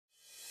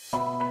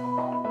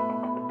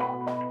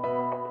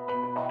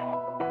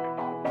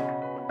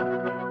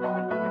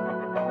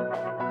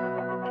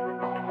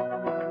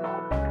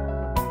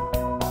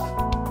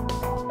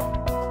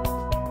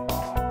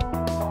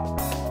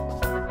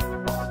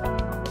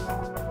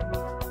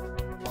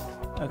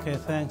Okay,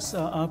 thanks.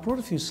 I brought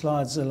a few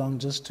slides along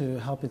just to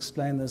help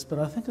explain this, but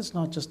I think it's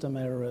not just a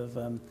matter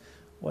of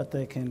what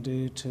they can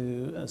do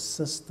to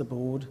assist the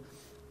board.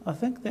 I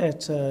think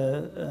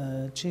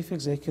that chief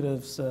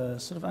executives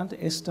sort of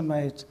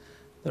underestimate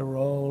the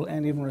role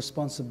and even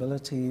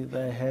responsibility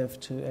they have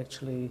to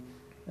actually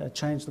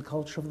change the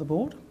culture of the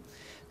board.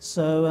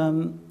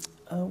 So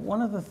one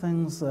of the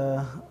things,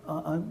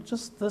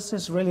 this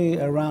is really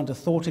around a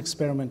thought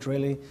experiment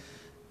really.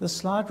 This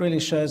slide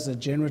really shows the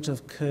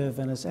generative curve,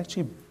 and it's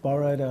actually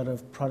borrowed out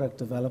of product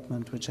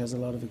development, which has a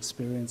lot of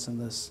experience in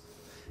this.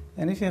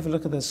 And if you have a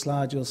look at this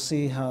slide, you'll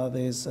see how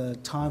there's a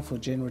time for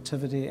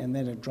generativity and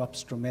then it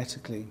drops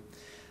dramatically.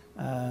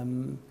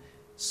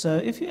 So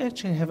if you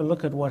actually have a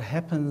look at what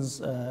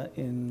happens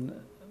in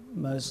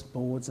most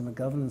boards in a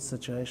governance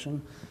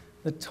situation,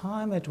 the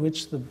time at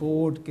which the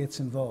board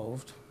gets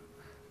involved,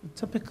 the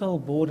typical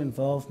board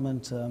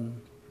involvement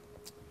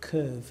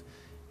curve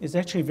is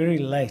actually very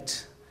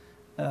late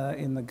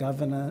in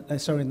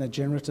the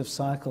generative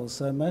cycle.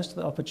 So most of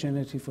the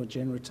opportunity for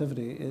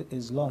generativity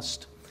is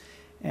lost.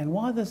 And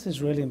why this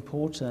is really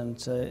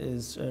important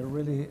is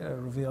really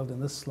revealed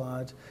in this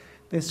slide.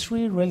 There's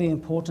three really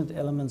important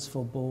elements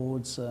for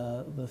boards.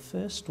 The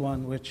first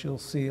one, which you'll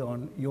see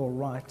on your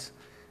right,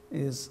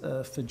 is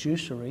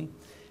fiduciary.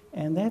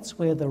 And that's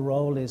where the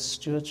role is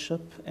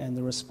stewardship and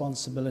the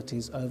responsibility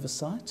is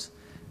oversight.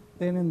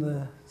 Then in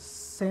the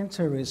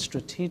center is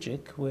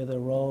strategic, where the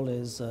role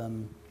is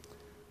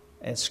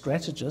as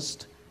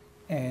strategist,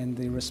 and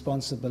the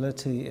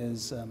responsibility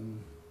is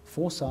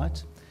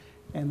foresight.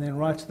 And then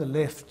right to the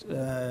left,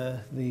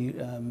 where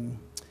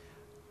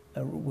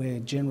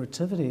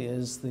generativity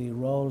is, the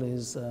role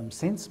is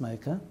sense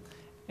maker,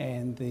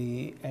 and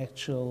the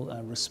actual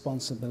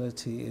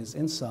responsibility is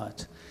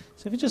insight.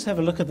 So if you just have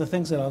a look at the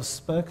things that I've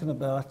spoken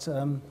about,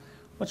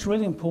 what's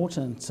really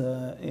important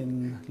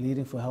in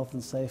leading for health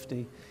and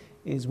safety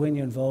is when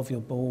you involve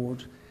your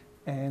board.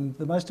 And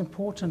the most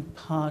important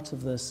part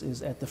of this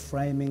is at the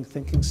framing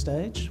thinking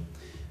stage.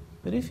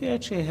 But if you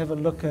actually have a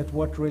look at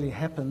what really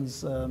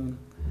happens, the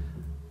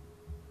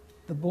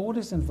board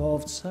is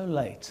involved so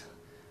late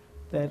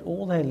that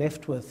all they're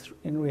left with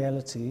in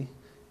reality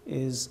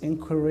is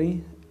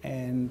inquiry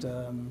and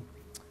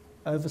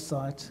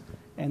oversight,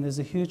 and there's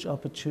a huge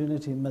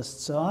opportunity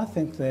missed. So I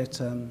think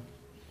that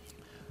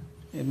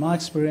in my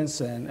experience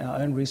and our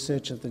own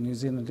research at the New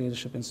Zealand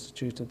Leadership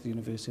Institute at the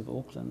University of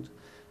Auckland,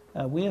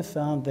 we have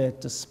found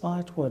that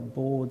despite what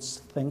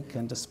boards think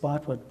and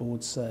despite what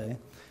boards say,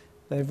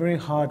 they're very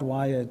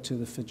hardwired to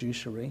the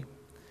fiduciary.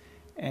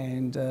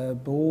 And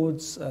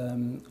boards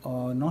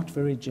are not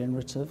very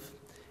generative.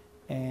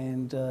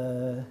 And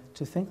to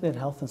think that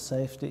health and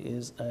safety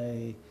is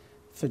a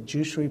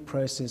fiduciary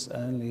process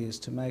only is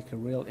to make a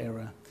real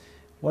error.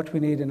 What we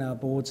need in our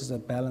boards is a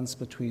balance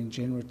between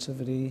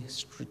generativity,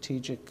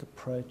 strategic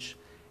approach,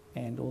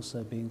 and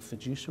also being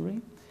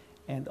fiduciary.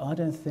 And I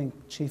don't think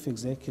chief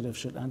executives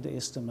should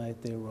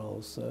underestimate their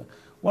roles. So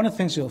one of the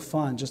things you'll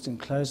find, just in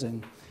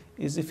closing,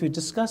 is if you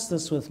discuss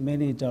this with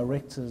many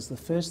directors, the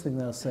first thing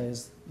they'll say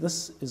is,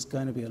 this is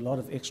going to be a lot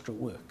of extra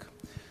work.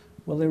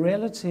 Well, the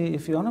reality,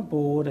 if you're on a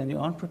board and you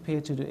aren't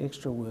prepared to do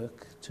extra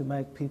work to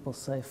make people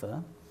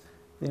safer,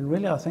 then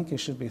really I think you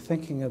should be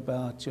thinking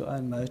about your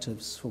own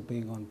motives for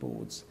being on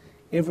boards.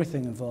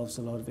 Everything involves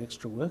a lot of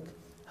extra work.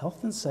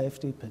 Health and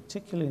safety,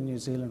 particularly in New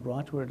Zealand,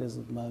 right where it is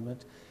at the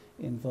moment,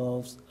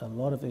 involves a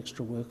lot of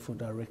extra work for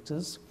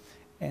directors,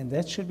 and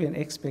that should be an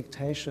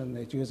expectation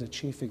that you as a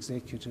chief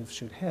executive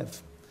should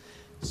have.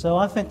 So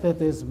I think that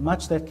there's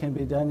much that can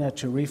be done now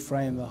to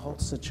reframe the whole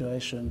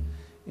situation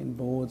in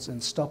boards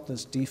and stop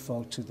this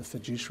default to the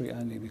fiduciary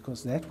only,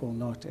 because that will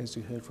not, as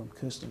you heard from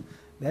Kirstin,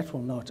 that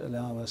will not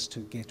allow us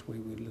to get where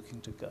we're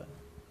looking to go.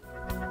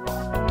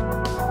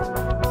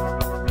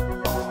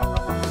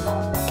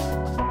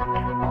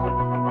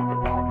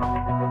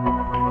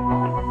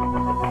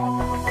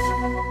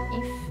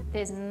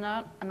 There's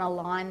not an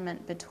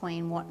alignment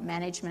between what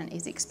management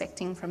is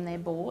expecting from their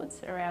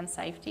boards around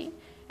safety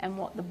and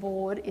what the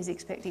board is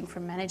expecting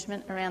from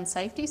management around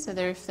safety. So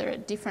if they're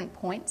at different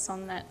points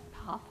on that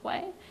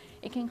pathway,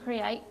 it can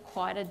create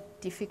quite a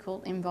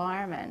difficult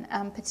environment,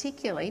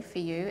 particularly for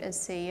you as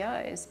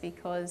CEOs,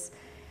 because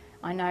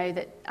I know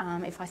that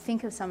if I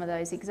think of some of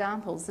those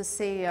examples, the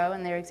CEO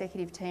and their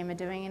executive team are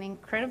doing an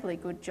incredibly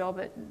good job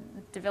at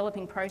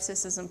developing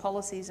processes and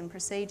policies and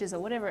procedures or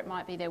whatever it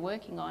might be they're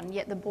working on,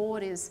 yet the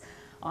board is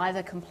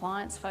either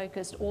compliance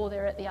focused or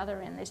they're at the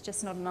other end. There's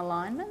just not an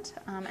alignment.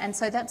 And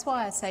so that's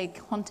why I say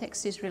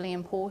context is really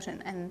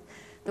important, and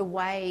the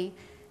way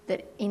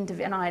that,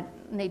 and I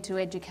need to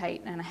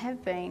educate, and I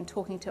have been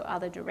talking to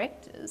other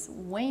directors,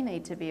 we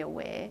need to be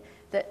aware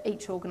that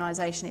each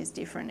organisation is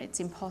different. It's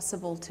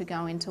impossible to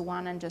go into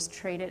one and just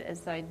treat it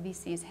as though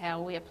this is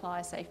how we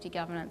apply safety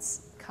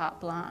governance carte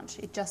blanche.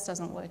 It just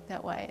doesn't work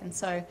that way. And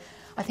so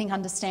I think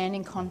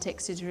understanding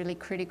context is really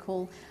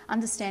critical,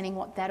 understanding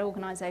what that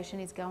organisation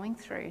is going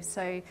through.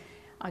 So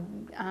I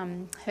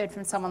heard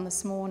from someone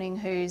this morning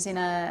who's in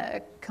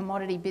a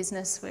commodity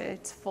business where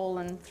it's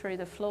fallen through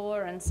the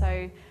floor, and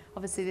so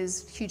obviously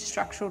there's huge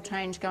structural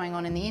change going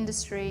on in the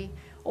industry.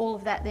 All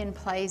of that then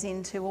plays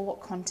into, well, what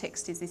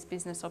context is this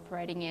business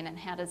operating in, and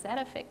how does that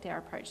affect our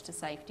approach to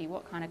safety?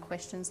 What kind of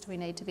questions do we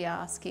need to be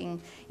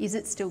asking? Is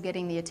it still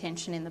getting the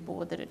attention in the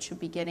board that it should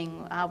be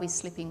getting? Are we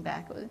slipping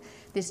back?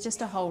 There's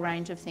just a whole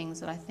range of things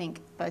that I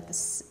think both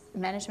the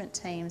management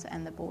teams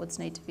and the boards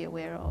need to be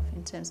aware of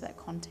in terms of that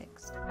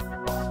context.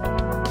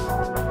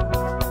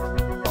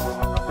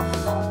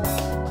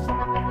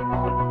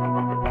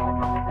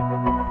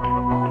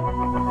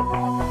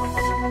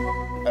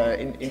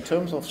 In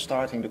terms of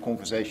starting the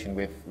conversation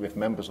with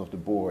members of the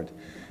board,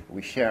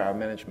 we share our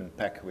management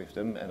pack with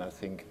them, and I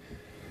think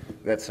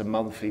that's a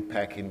monthly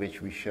pack in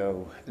which we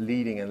show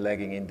leading and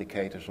lagging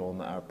indicators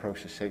on our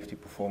process safety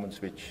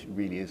performance, which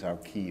really is our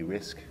key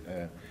risk.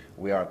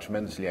 We are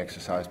tremendously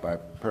exercised by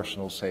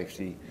personal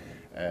safety,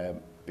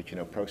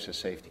 but process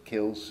safety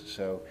kills.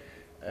 So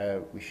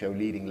we show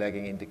leading,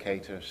 lagging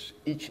indicators.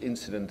 Each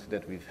incident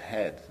that we've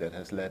had that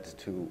has led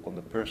to, on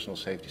the personal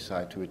safety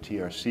side, to a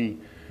TRC,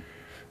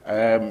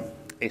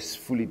 is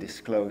fully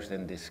disclosed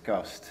and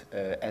discussed,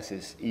 as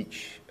is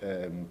each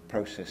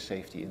process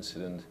safety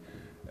incident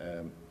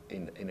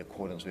in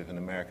accordance with an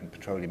American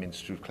Petroleum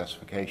Institute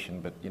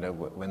classification. But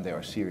when they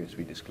are serious,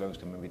 we disclose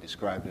them and we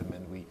describe them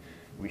and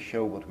we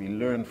show what we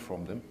learn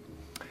from them.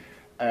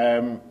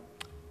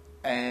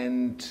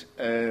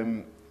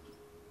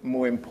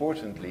 More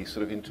importantly,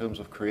 sort of in terms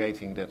of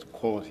creating that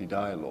quality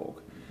dialogue,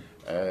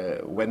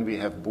 when we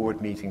have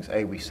board meetings,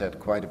 we set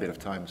quite a bit of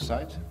time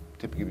aside,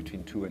 typically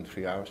between 2 and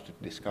 3 hours, to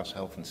discuss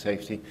health and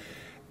safety.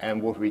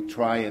 And what we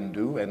try and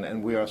do,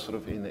 and we are sort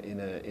of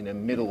in a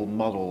middle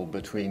model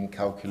between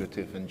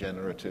calculative and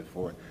generative,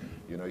 or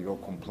your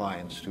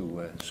compliance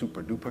to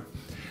super duper.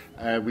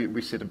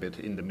 We sit a bit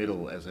in the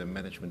middle as a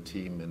management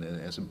team and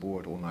as a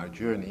board on our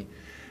journey.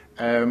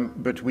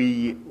 But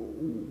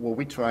what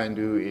we try and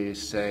do is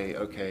say,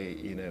 okay,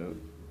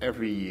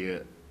 every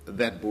year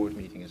that board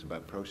meeting is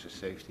about process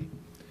safety.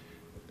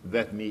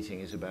 That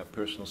meeting is about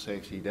personal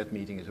safety. That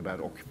meeting is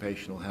about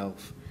occupational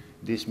health.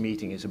 This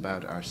meeting is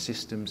about our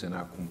systems and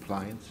our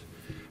compliance.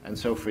 And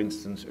so, for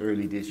instance,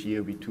 early this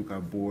year, we took our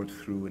board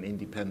through an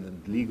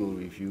independent legal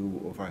review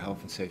of our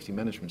health and safety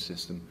management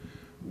system.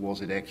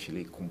 Was it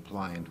actually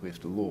compliant with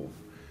the law?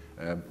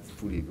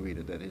 Fully agree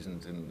that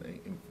isn't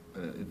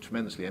a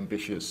tremendously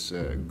ambitious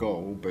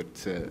goal,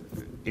 but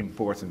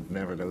important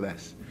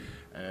nevertheless.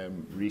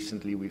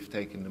 Recently, we've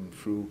taken them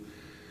through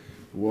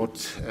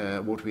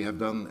what we have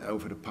done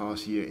over the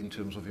past year in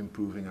terms of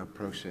improving our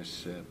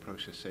process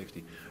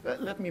safety.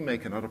 Let me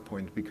make another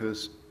point,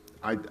 because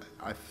I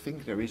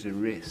think there is a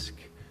risk,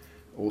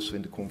 also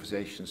in the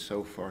conversation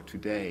so far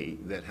today,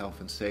 that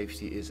health and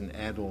safety is an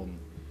add-on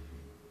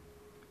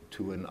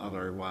to an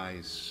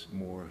otherwise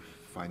more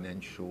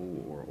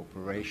financial or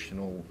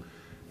operational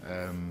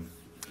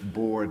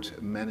board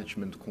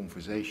management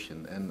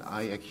conversation. And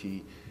I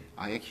actually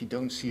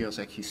don't see us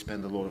actually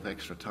spend a lot of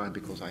extra time,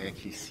 because I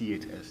actually see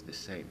it as the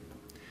same.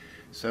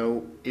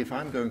 So if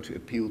I'm going to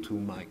appeal to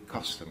my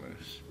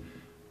customers,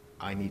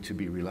 I need to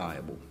be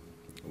reliable.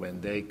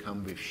 When they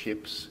come with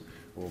ships,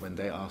 or when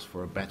they ask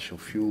for a batch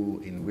of fuel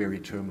in Wherry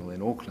Terminal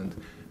in Auckland,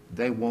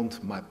 they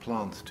want my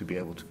plant to be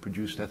able to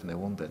produce that, and they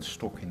want that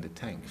stock in the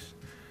tanks.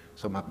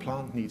 So my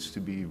plant needs to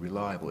be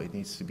reliable, it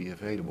needs to be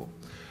available.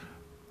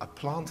 A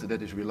plant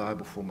that is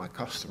reliable for my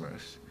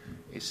customers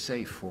is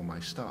safe for my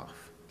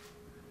staff.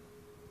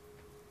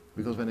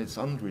 Because when it's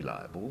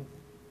unreliable,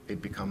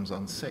 it becomes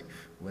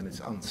unsafe. When it's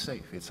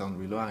unsafe, it's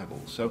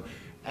unreliable. So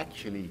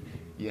actually,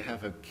 you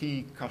have a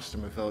key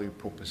customer value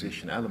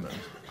proposition element,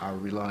 our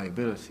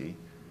reliability,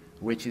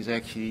 which is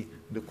actually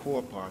the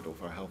core part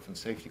of our health and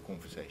safety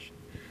conversation.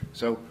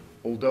 So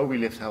although we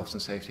lift health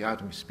and safety out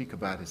and we speak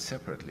about it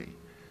separately,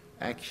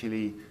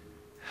 actually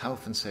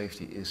health and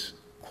safety is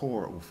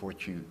core of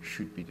what you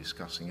should be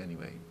discussing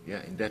anyway.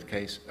 Yeah, in that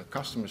case, a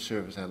customer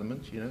service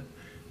element,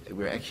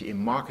 we're actually in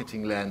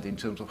marketing land in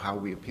terms of how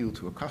we appeal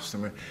to a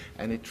customer,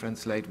 and it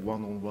translates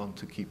one-on-one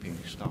to keeping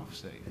staff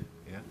safe.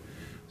 Yeah,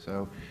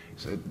 so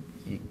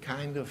you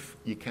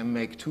can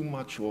make too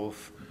much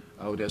of,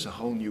 oh, there's a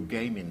whole new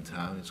game in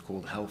town. It's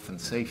called health and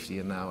safety,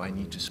 and now I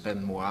need to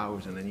spend more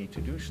hours and I need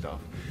to do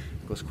stuff,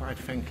 because quite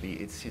frankly,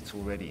 it sits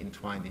already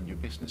entwined in your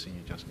business, and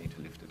you just need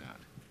to lift it out.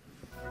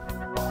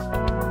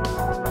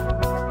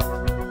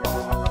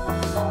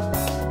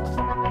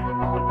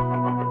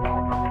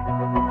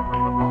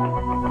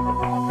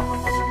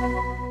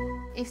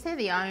 If they're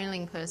the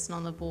only person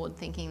on the board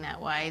thinking that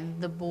way,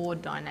 the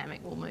board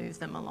dynamic will move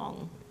them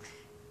along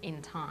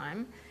in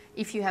time.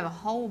 If you have a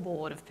whole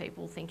board of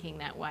people thinking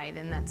that way,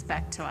 then that's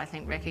back to, I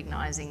think,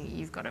 recognising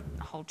you've got a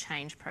whole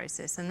change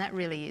process, and that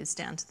really is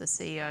down to the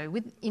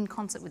CEO in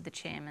concert with the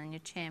chairman, and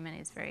your chairman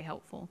is very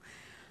helpful.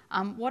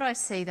 What I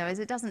see, though, is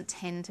it doesn't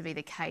tend to be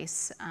the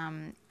case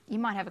you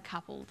might have a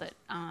couple that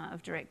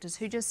of directors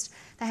who just,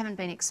 they haven't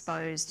been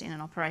exposed in an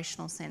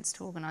operational sense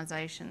to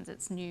organisations.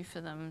 It's new for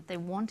them. They're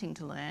wanting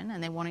to learn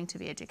and they're wanting to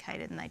be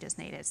educated, and they just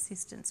need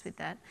assistance with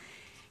that.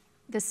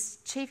 The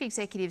chief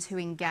executives who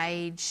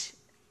engage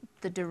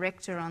the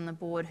director on the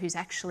board who's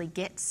actually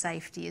gets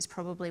safety is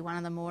probably one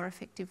of the more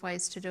effective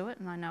ways to do it,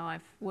 and I know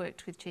I've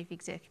worked with chief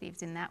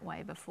executives in that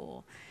way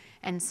before.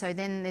 And so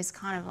then there's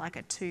kind of like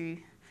a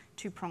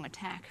two-prong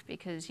attack,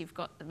 because you've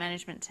got the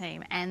management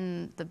team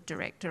and the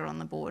director on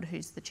the board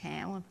who's the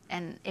chair,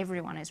 and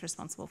everyone is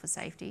responsible for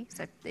safety,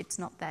 so it's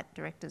not that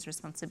director's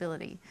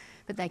responsibility,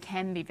 but they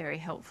can be very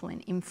helpful in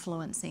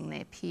influencing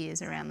their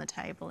peers around the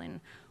table in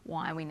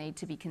why we need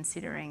to be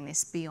considering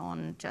this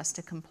beyond just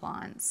a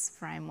compliance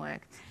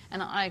framework.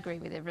 And I agree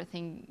with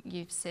everything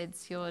you've said,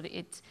 Sjoerd.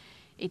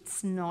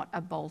 It's not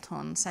a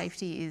bolt-on.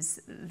 Safety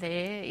is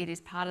there, it is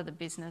part of the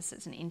business,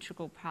 it's an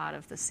integral part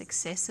of the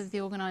success of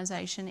the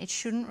organisation. It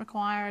shouldn't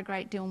require a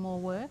great deal more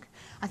work.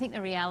 I think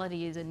the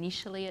reality is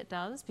initially it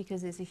does,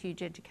 because there's a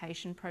huge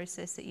education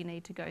process that you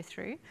need to go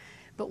through.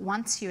 But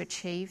once you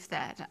achieve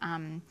that,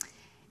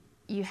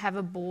 you have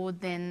a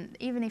board then,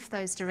 even if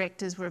those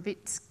directors were a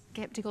bit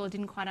sceptical or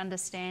didn't quite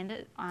understand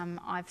it,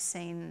 I've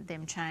seen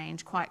them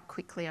change quite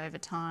quickly over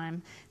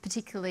time,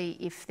 particularly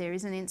if there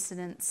is an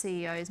incident.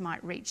 CEOs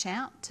might reach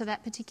out to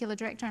that particular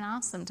director and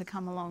ask them to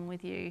come along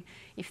with you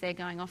if they're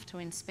going off to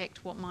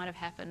inspect what might have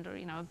happened, or,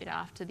 you know, a bit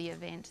after the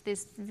event.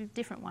 There's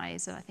different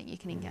ways that I think you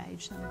can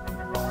engage them.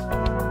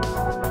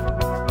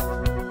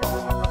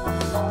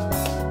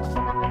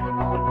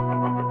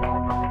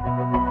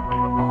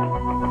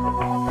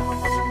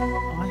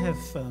 I have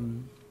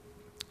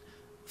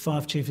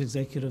 5 chief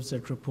executives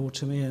that report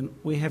to me, and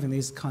we're having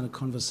these kind of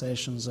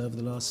conversations over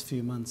the last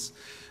few months.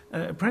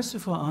 Perhaps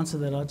before I answer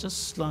that, I'd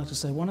just like to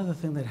say one other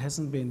thing that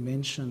hasn't been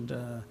mentioned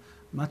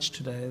much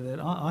today that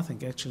I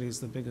think actually is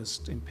the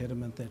biggest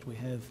impediment that we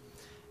have,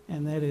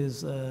 and that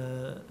is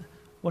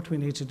what we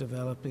need to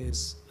develop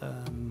is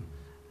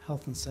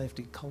health and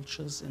safety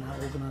cultures in our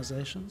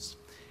organisations.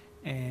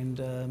 And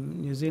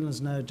New Zealand's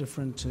no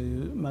different to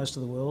most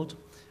of the world.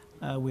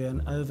 We're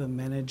an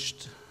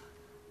over-managed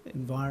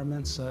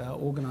environment, so our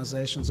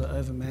organisations are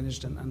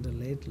overmanaged and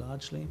underled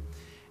largely,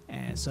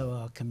 and so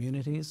are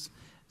communities.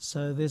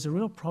 So there's a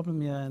real problem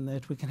here in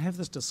that we can have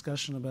this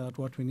discussion about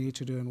what we need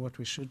to do and what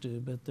we should do,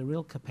 but the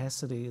real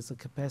capacity is the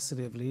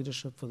capacity of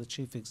leadership for the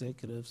chief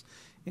executives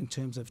in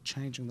terms of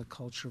changing the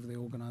culture of the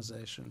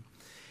organisation.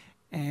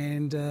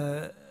 And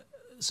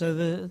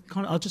so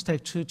I'll just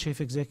take 2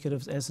 chief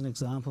executives as an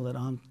example that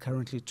I'm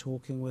currently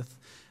talking with.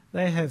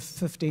 They have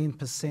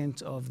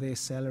 15% of their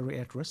salary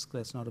at risk.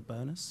 That's not a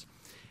bonus.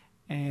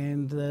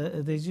 And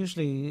there's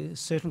usually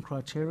certain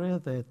criteria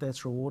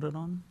that's rewarded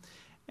on.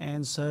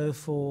 And so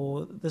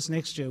for this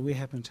next year, we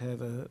happen to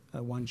have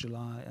a 1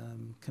 July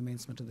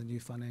commencement of the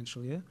new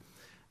financial year.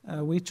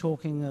 We're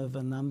talking of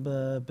a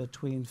number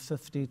between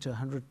 50 to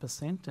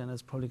 100%, and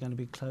it's probably going to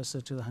be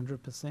closer to the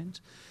 100%.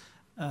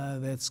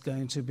 That's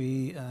going to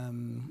be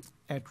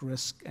at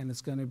risk, and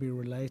it's going to be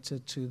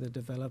related to the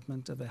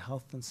development of a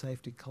health and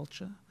safety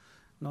culture,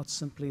 not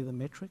simply the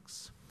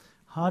metrics.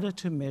 Harder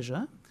to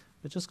measure,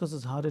 but just because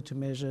it's harder to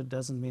measure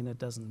doesn't mean it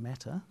doesn't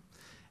matter.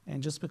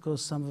 And just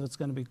because some of it's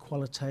going to be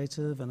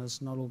qualitative and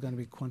it's not all going to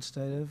be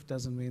quantitative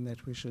doesn't mean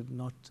that we should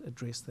not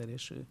address that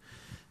issue.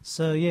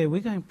 So yeah,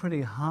 we're going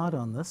pretty hard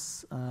on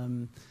this.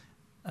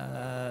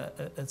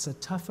 It's a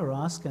tougher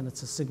ask, and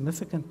it's a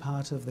significant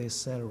part of their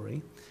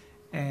salary.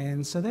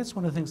 And so that's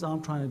one of the things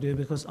I'm trying to do,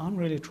 because I'm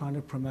really trying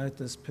to promote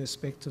this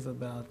perspective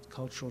about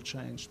cultural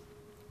change.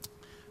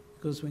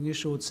 Because when you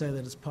should say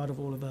that it's part of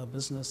all of our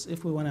business,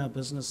 if we want our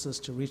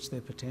businesses to reach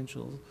their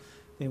potential,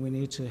 then we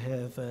need to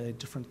have a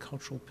different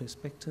cultural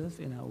perspective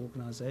in our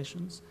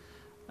organisations.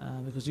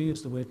 Because you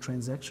use the word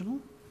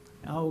transactional.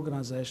 Our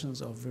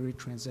organisations are very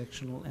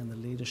transactional, and the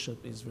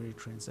leadership is very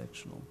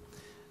transactional.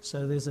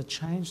 So there's a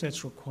change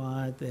that's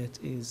required that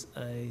is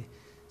a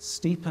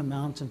steeper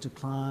mountain to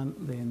climb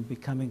than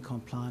becoming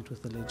compliant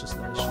with the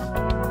legislation.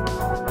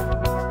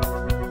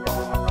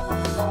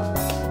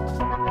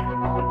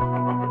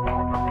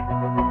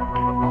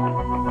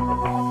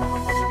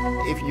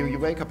 If you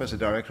wake up as a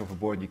director of a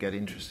board, you get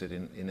interested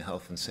in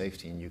health and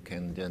safety, and you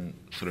can then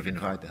sort of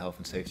invite the health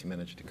and safety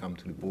manager to come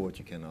to the board.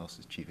 You can ask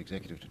the chief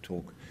executive to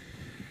talk.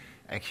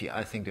 Actually,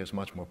 I think there's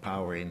much more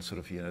power in sort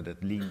of, you know,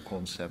 that lean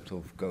concept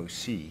of go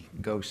see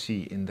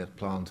in that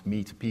plant,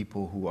 meet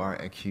people who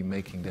are actually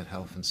making that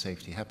health and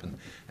safety happen.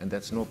 And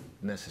that's not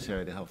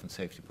necessarily the health and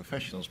safety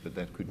professionals, but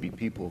that could be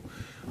people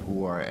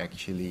who are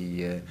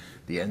actually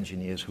the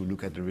engineers who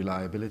look at the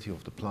reliability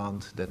of the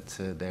plant that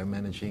they're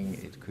managing.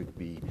 It could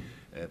be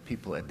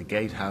people at the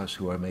gatehouse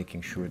who are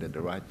making sure that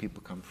the right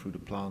people come through the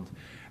plant.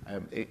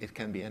 It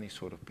can be any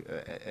sort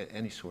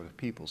of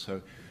people. So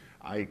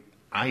I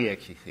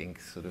actually think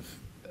sort of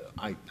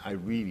I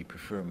really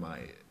prefer my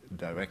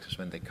directors,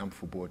 when they come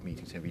for board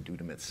meetings and we do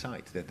them at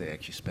site, that they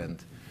actually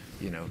spend,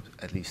 you know,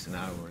 at least an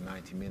hour or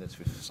 90 minutes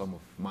with some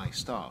of my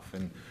staff.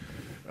 And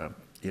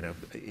you know,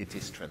 it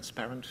is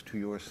transparent to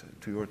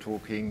your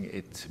talking.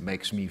 It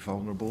makes me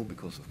vulnerable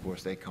because, of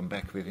course, they come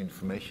back with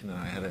information.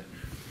 I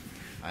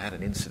had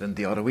an incident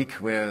the other week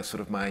where sort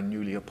of my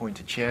newly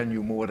appointed chair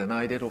knew more than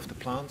I did of the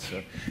plant.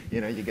 So, you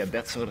know, you get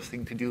that sort of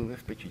thing to deal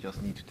with, but you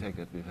just need to take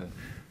it with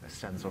a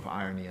sense of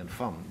irony and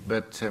fun.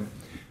 But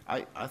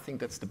I think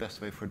that's the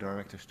best way for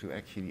directors to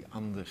actually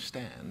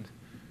understand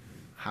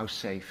how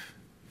safe,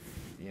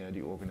 you know,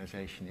 the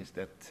organization is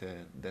that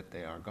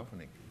they are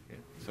governing. Yeah?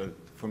 So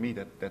for me,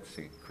 that's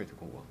a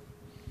critical one.